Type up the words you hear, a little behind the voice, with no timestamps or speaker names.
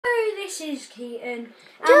this is Keaton. And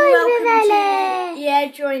Joined with welcome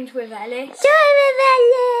Ellis. to joined with Ellis. Join with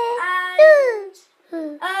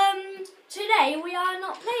Ellis. And today we are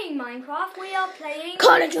not playing Minecraft. We are playing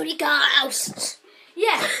Call of Duty Ghosts.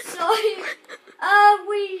 Yeah.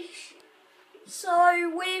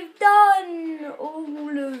 So we've done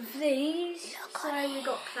all of these. So we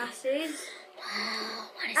got classes. Wow,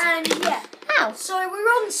 what is And it? yeah. Ow. So we're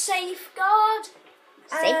on Safeguard.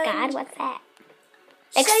 Safeguard, what's that?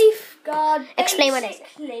 Safeguard. Explain what it is.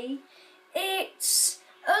 Basically, it's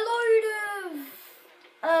a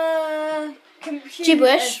load of computer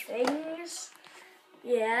Gibberish. things.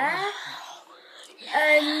 Yeah.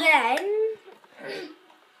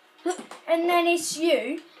 And then it's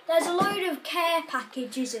you. There's a load of care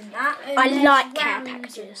packages in that. And I there's like care rounds in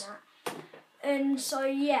packages. that. And so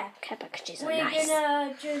yeah, Care packages are we're nice.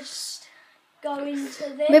 gonna just go into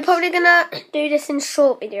this. We're probably gonna do this in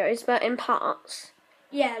short videos, but in parts.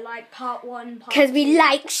 Yeah, like part 1, part Because we 2.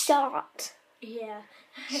 like short. Yeah.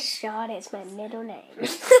 Short is my middle name.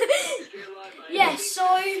 Yeah,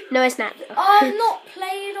 so No, it's not. I've not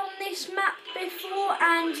played on this map before,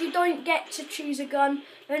 and you don't get to choose a gun.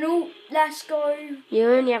 And let's go.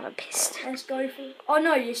 You only have a pistol. Let's go for. Oh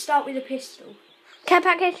no, you start with a pistol. Care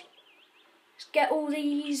package? Let's get all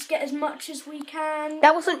these. Get as much as we can.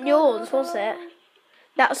 That wasn't yours, was it?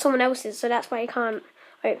 That was someone else's, so that's why you can't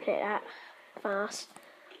open it that fast.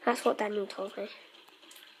 That's what Daniel told me.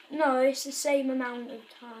 No, it's the same amount of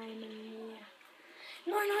time. And yeah.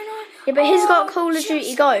 No. Yeah, but he's got Call of just-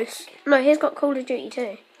 Duty Ghosts. No, he's got Call of Duty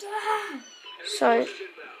too. Ah. So,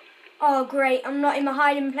 Oh great! I'm not in my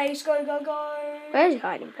hiding place. Go. where's your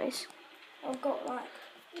hiding place? I've got like.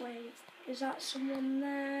 Wait, is that someone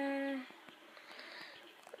there?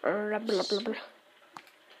 Blah, blah, blah, blah.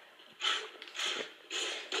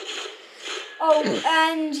 Oh,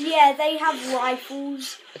 and yeah, they have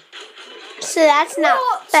rifles. So that's not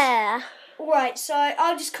What? fair. Right, so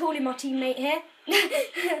I'll just call him my teammate here.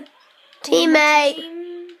 Teammate.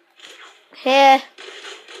 Team. Here.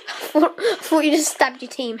 I thought you just stabbed your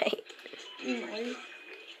teammate. No.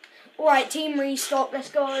 Right, team restock. Let's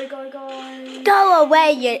go. Go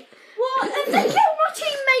away, you. What? Have they killed my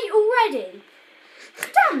teammate already?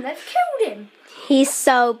 Damn, they've killed him. He's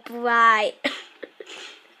so bright.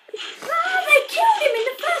 Ah, they killed him in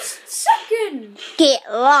the first second. Get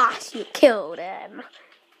lost, you killed him.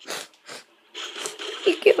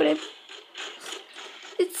 You killed him.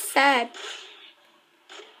 It's sad.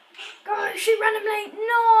 Go, shoot randomly.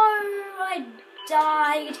 No, I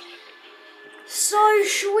died. So,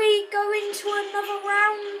 should we go into another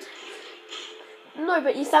round? No,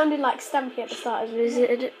 but you sounded like Stampy at the start of his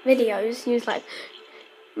videos. He was like,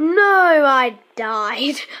 no, I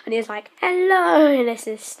died. And he was like, hello, this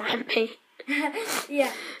is Stampy.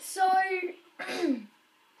 Yeah, so,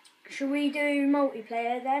 should we do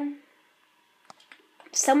multiplayer then?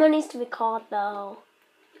 Someone needs to record though.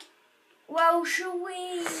 Well, shall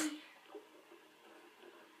we?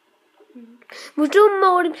 We'll do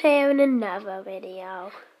multiplayer in another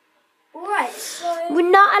video. Alright, so... We're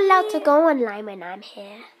not allowed to go online when I'm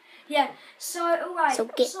here. Yeah, so, alright, So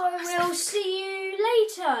so we'll see you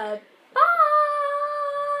later. Bye!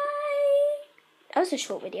 That was a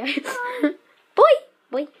short video. Bye. Boy,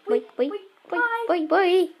 boy, boy, boy, boy, Bye. boy, boy,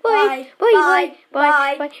 boy, Bye. boy, Bye. boy, boy,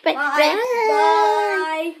 Bye. boy,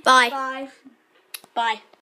 Bye. bye, bye, Bye. bye.